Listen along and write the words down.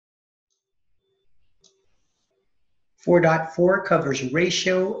4.4 covers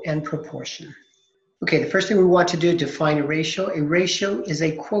ratio and proportion. Okay, the first thing we want to do is define a ratio. A ratio is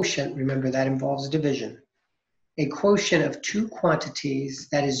a quotient. Remember, that involves division. A quotient of two quantities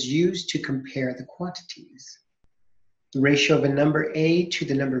that is used to compare the quantities. The ratio of a number A to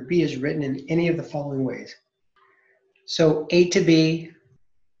the number B is written in any of the following ways. So A to B,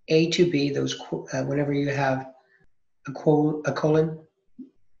 those whenever you have a colon,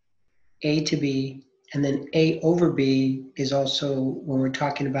 A to B, and then A over B is also, when we're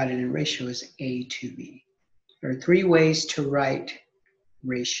talking about it in ratio, is A to B. There are three ways to write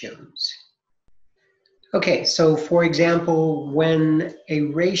ratios. Okay, so for example, when a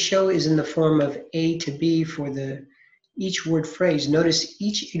ratio is in the form of A to B for each word phrase, notice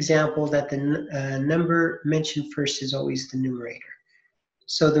each example that the number mentioned first is always the numerator.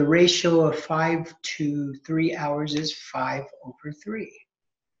 So the ratio of 5 to 3 hours is 5 over 3.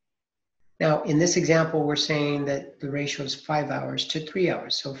 Now, in this example, we're saying that the ratio is 5 hours to 3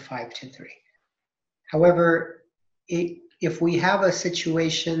 hours, so 5 to 3. However, if we have a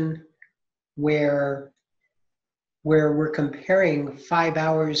situation where we're comparing 5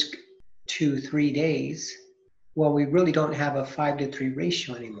 hours to 3 days, well, we really don't have a 5 to 3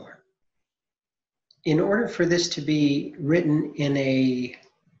 ratio anymore. In order for this to be written in a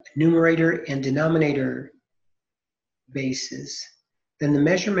numerator and denominator basis, then the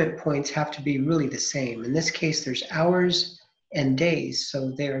measurement points have to be really the same. In this case, there's hours and days,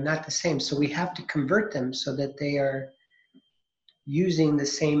 so they are not the same. So we have to convert them so that they are using the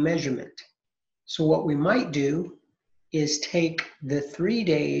same measurement. So what we might do is take the 3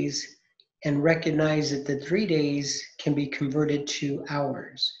 days and recognize that the 3 days can be converted to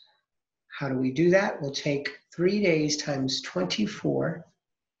hours. How do we do that? We'll take 3 days times 24,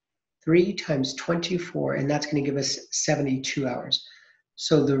 3 times 24, and that's going to give us 72 hours.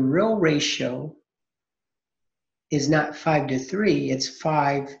 So the real ratio is not 5 to 3, it's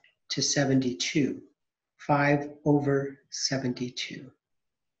 5 to 72. 5 over 72.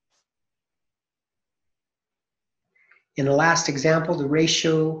 In the last example, the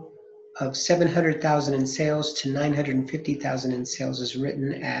ratio of 700,000 in sales to 950,000 in sales is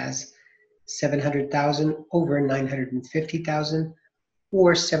written as 700,000 over 950,000,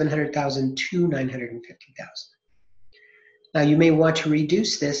 or 700,000 to 950,000. Now you may want to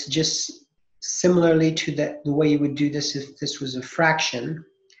reduce this just similarly to the way you would do this if this was a fraction.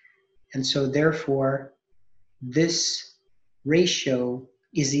 And so therefore, this ratio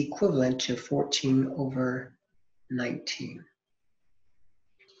is equivalent to 14 over 19.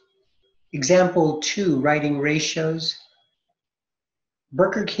 Example 2, writing ratios.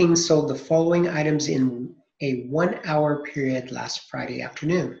 Burger King sold the following items in a 1-hour period last Friday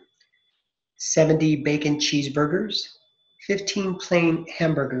afternoon: 70 bacon cheeseburgers, 15 plain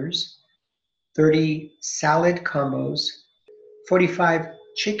hamburgers, 30 salad combos, 45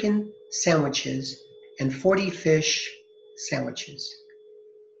 chicken sandwiches, and 40 fish sandwiches.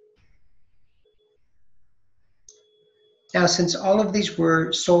 Now, since all of these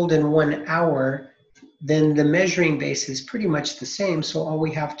were sold in 1 hour, then the measuring base is pretty much the same, so all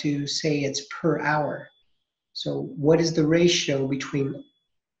we have to say it's per hour. So what is the ratio between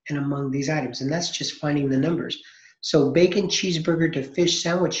and among these items? And that's just finding the numbers. So bacon cheeseburger to fish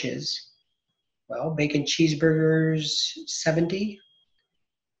sandwiches, well, bacon cheeseburgers 70,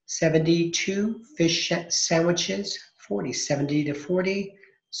 72 fish sandwiches 40, 70 to 40.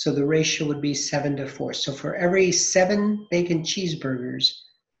 So the ratio would be 7 to 4. So for every 7 bacon cheeseburgers,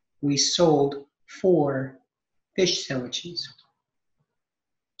 we sold 4 fish sandwiches.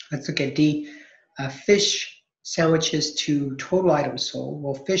 Let's look at D. Fish sandwiches to total items sold.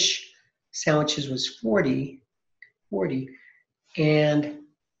 Well, fish sandwiches was 40, and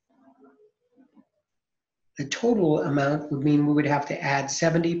the total amount would mean we would have to add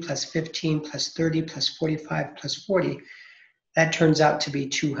 70 plus 15 plus 30 plus 45 plus 40. That turns out to be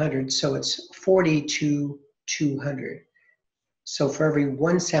 200, so it's 40 to 200. So for every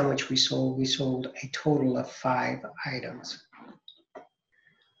 1 sandwich we sold a total of 5 items.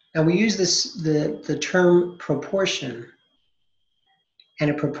 Now we use the term proportion, and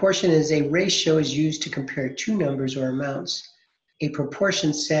a proportion is a ratio is used to compare 2 numbers or amounts. A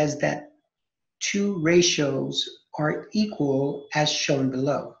proportion says that 2 ratios are equal as shown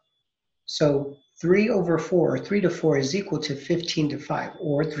below. So 3 over 4, or 3 to 4 is equal to 15 to 5,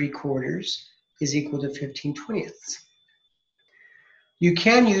 or 3/4 is equal to 15/20. You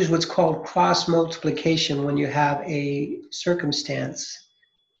can use what's called cross multiplication when you have a circumstance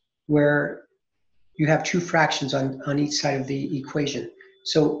where you have 2 fractions on each side of the equation.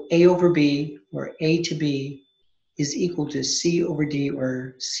 So A over B, or A to B, is equal to C over D,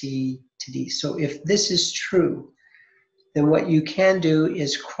 or C to D. So if this is true, then what you can do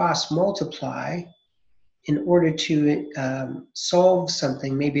is cross multiply in order to solve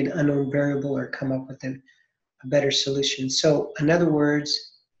something, maybe an unknown variable, or come up with a better solution. So in other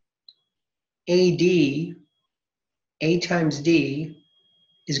words, A times D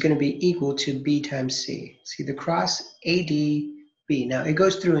is going to be equal to B times C. See the cross AD, B. Now it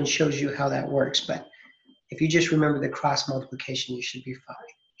goes through and shows you how that works, but if you just remember the cross multiplication, you should be fine.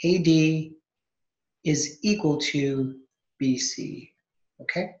 AD is equal to BC,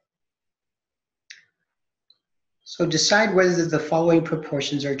 okay? So decide whether the following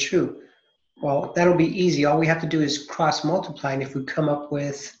proportions are true. Well, that'll be easy. All we have to do is cross multiply, and if we come up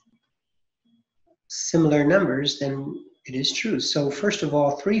with similar numbers, then it is true. So first of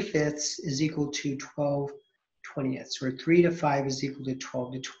all, 3/5 is equal to 12/20, or 3 to 5 is equal to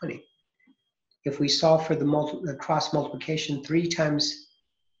 12 to 20. If we solve for the cross multiplication, 3 times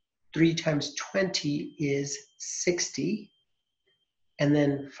 20 is 60, and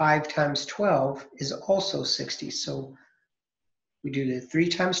then 5 times 12 is also 60. So we do the 3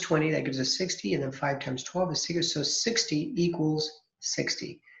 times 20, that gives us 60, and then 5 times 12 is 60, so 60 equals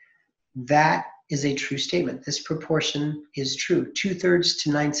 60. That is a true statement. This proportion is true. 2/3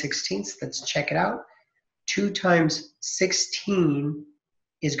 to 9/16, let's check it out. 2 times 16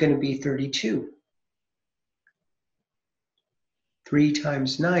 is going to be 32. 3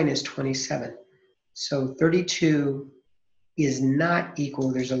 times 9 is 27. So 32 is not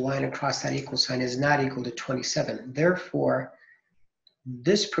equal, there's a line across that equal sign, is not equal to 27. Therefore,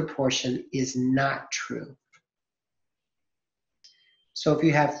 this proportion is not true. So if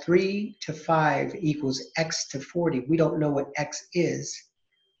you have 3 to 5 equals x to 40, we don't know what x is.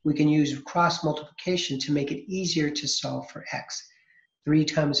 We can use cross multiplication to make it easier to solve for x. 3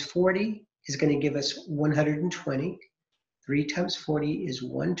 times 40 is going to give us 120. 3 times 40 is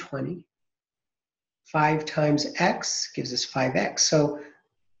 120. 5 times x gives us 5x. So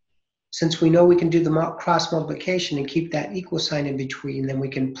since we know we can do the cross multiplication and keep that equal sign in between, then we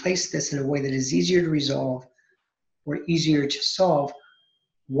can place this in a way that is easier to resolve or easier to solve.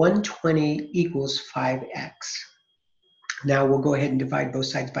 120 equals 5x. Now we'll go ahead and divide both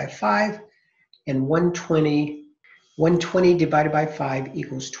sides by 5, and 120 divided by 5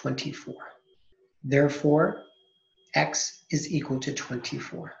 equals 24. Therefore, x is equal to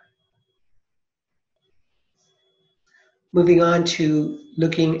 24. Moving on to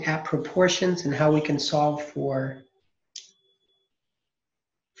looking at proportions and how we can solve for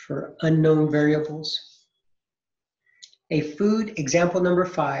unknown variables. Example number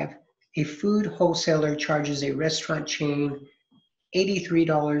 5, a food wholesaler charges a restaurant chain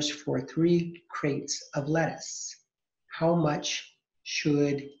 $83 for 3 crates of lettuce. How much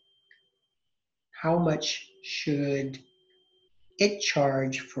should it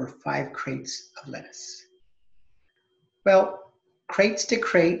charge for 5 crates of lettuce? Well, crates to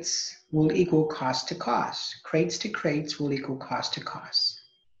crates will equal cost to cost. Crates to crates will equal cost to cost.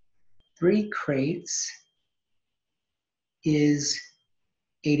 3 crates is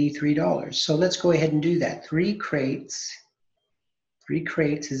 $83. So let's go ahead and do that. 3 crates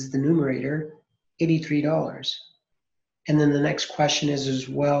is the numerator, $83. And then the next question is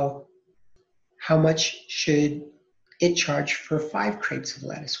well, how much should it charge for 5 crates of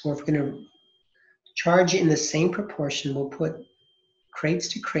lettuce? Well, if we're going to charge in the same proportion, we'll put crates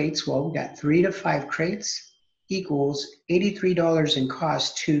to crates. Well, we got 3 to 5 crates equals $83 in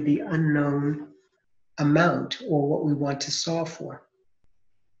cost to the unknown amount, or what we want to solve for.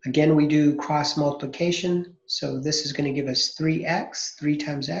 Again, we do cross multiplication. So this is going to give us 3x, 3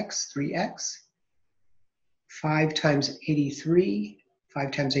 times x, 3x. 5 times 83,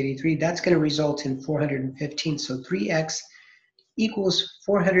 that's going to result in 415. So 3x equals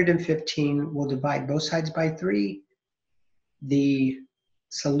 415. We'll divide both sides by 3. The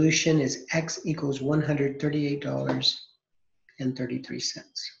solution is x equals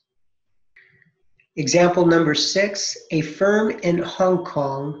 $138.33. Example number 6, a firm in Hong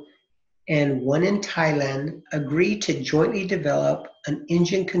Kong and one in Thailand agree to jointly develop an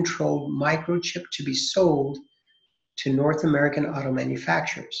engine-controlled microchip to be sold to North American auto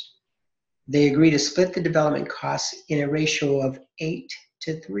manufacturers. They agree to split the development costs in a ratio of 8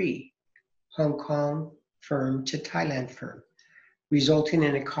 to 3, Hong Kong firm to Thailand firm, resulting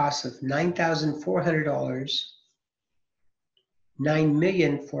in a cost of $9,400,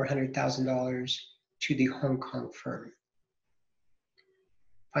 $9,400,000 to the Hong Kong firm.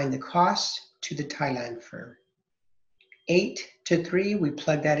 Find the cost to the Thailand firm. 8 to 3, we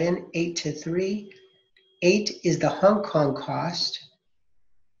plug that in, 8 to 3. 8 is the Hong Kong cost,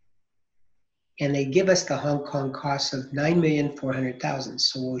 and they give us the Hong Kong cost of $9,400,000.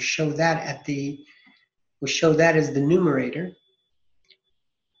 So we'll show that at the We'll show that as the numerator.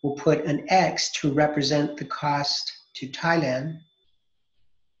 We'll put an X to represent the cost to Thailand.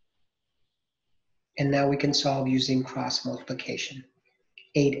 And now we can solve using cross multiplication.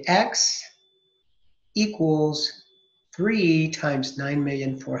 8X equals 3 times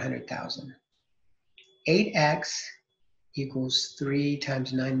 9,400,000. 8X equals 3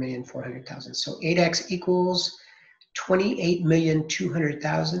 times 9,400,000. So 8X equals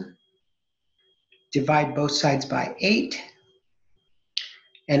 28,200,000. Divide both sides by 8.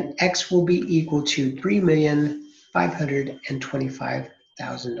 And X will be equal to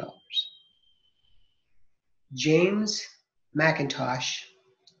 $3,525,000. James McIntosh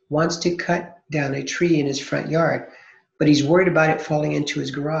wants to cut down a tree in his front yard, but he's worried about it falling into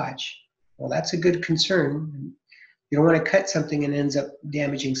his garage. Well, that's a good concern. You don't want to cut something and it ends up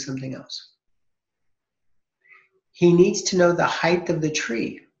damaging something else. He needs to know the height of the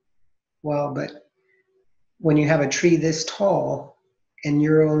tree. Well, but when you have a tree this tall and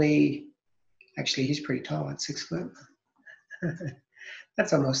you're only, actually he's pretty tall at 6 foot.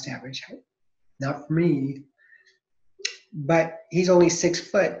 That's almost average height. Not for me. But he's only 6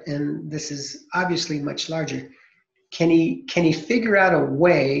 foot, and this is obviously much larger. Can he figure out a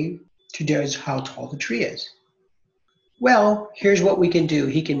way to judge how tall the tree is? Well, here's what we can do.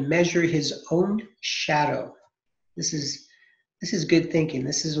 He can measure his own shadow. This is good thinking.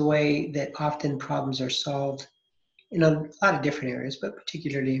 This is a way that often problems are solved in a lot of different areas, but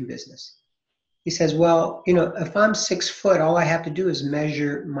particularly in business. He says, well, if I'm 6 foot, all I have to do is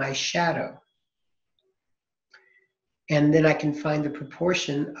measure my shadow. And then I can find the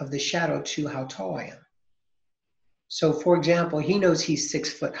proportion of the shadow to how tall I am. So for example, he knows he's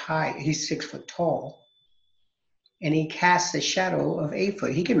 6 foot high, he's 6 foot tall, and he casts a shadow of 8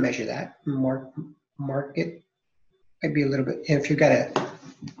 foot. He can measure that, mark it. Might be a little bit, if you've got a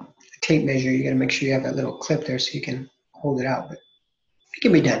tape measure, you gotta make sure you have that little clip there so you can hold it out, but it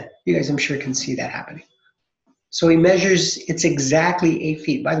can be done. You guys, I'm sure, can see that happening. So he measures, it's exactly 8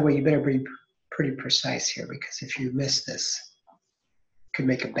 feet. By the way, you better be pretty precise here, because if you miss this, you could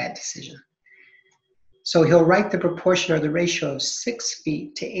make a bad decision. So he'll write the proportion or the ratio of 6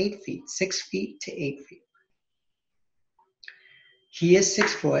 feet to 8 feet, 6 feet to 8 feet. He is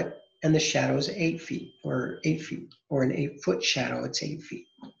 6 foot and the shadow is 8 feet, or 8 feet, or an 8 foot shadow, it's 8 feet,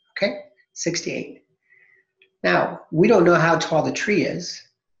 okay? 6 to 8. Now, we don't know how tall the tree is,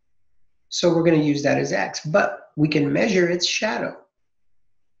 so we're gonna use that as X, but we can measure its shadow.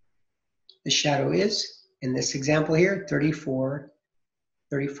 The shadow is, in this example here, 34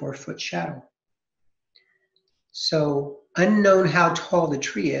 foot shadow. So unknown how tall the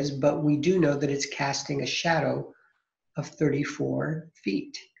tree is, but we do know that it's casting a shadow of 34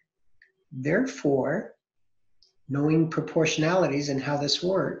 feet. Therefore, knowing proportionalities and how this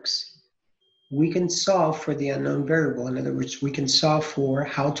works, we can solve for the unknown variable. In other words, we can solve for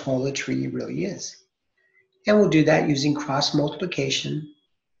how tall the tree really is. And we'll do that using cross multiplication.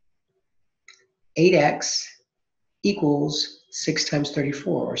 8x equals 6 times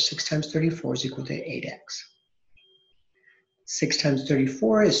 34, or 6 times 34 is equal to 8x. 6 times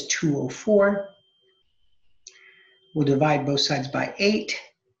 34 is 204. We'll divide both sides by 8.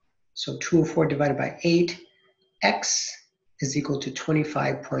 So 204 divided by 8, x is equal to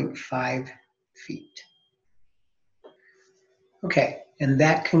 25.5 feet. Okay, and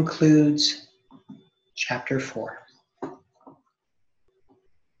that concludes chapter 4.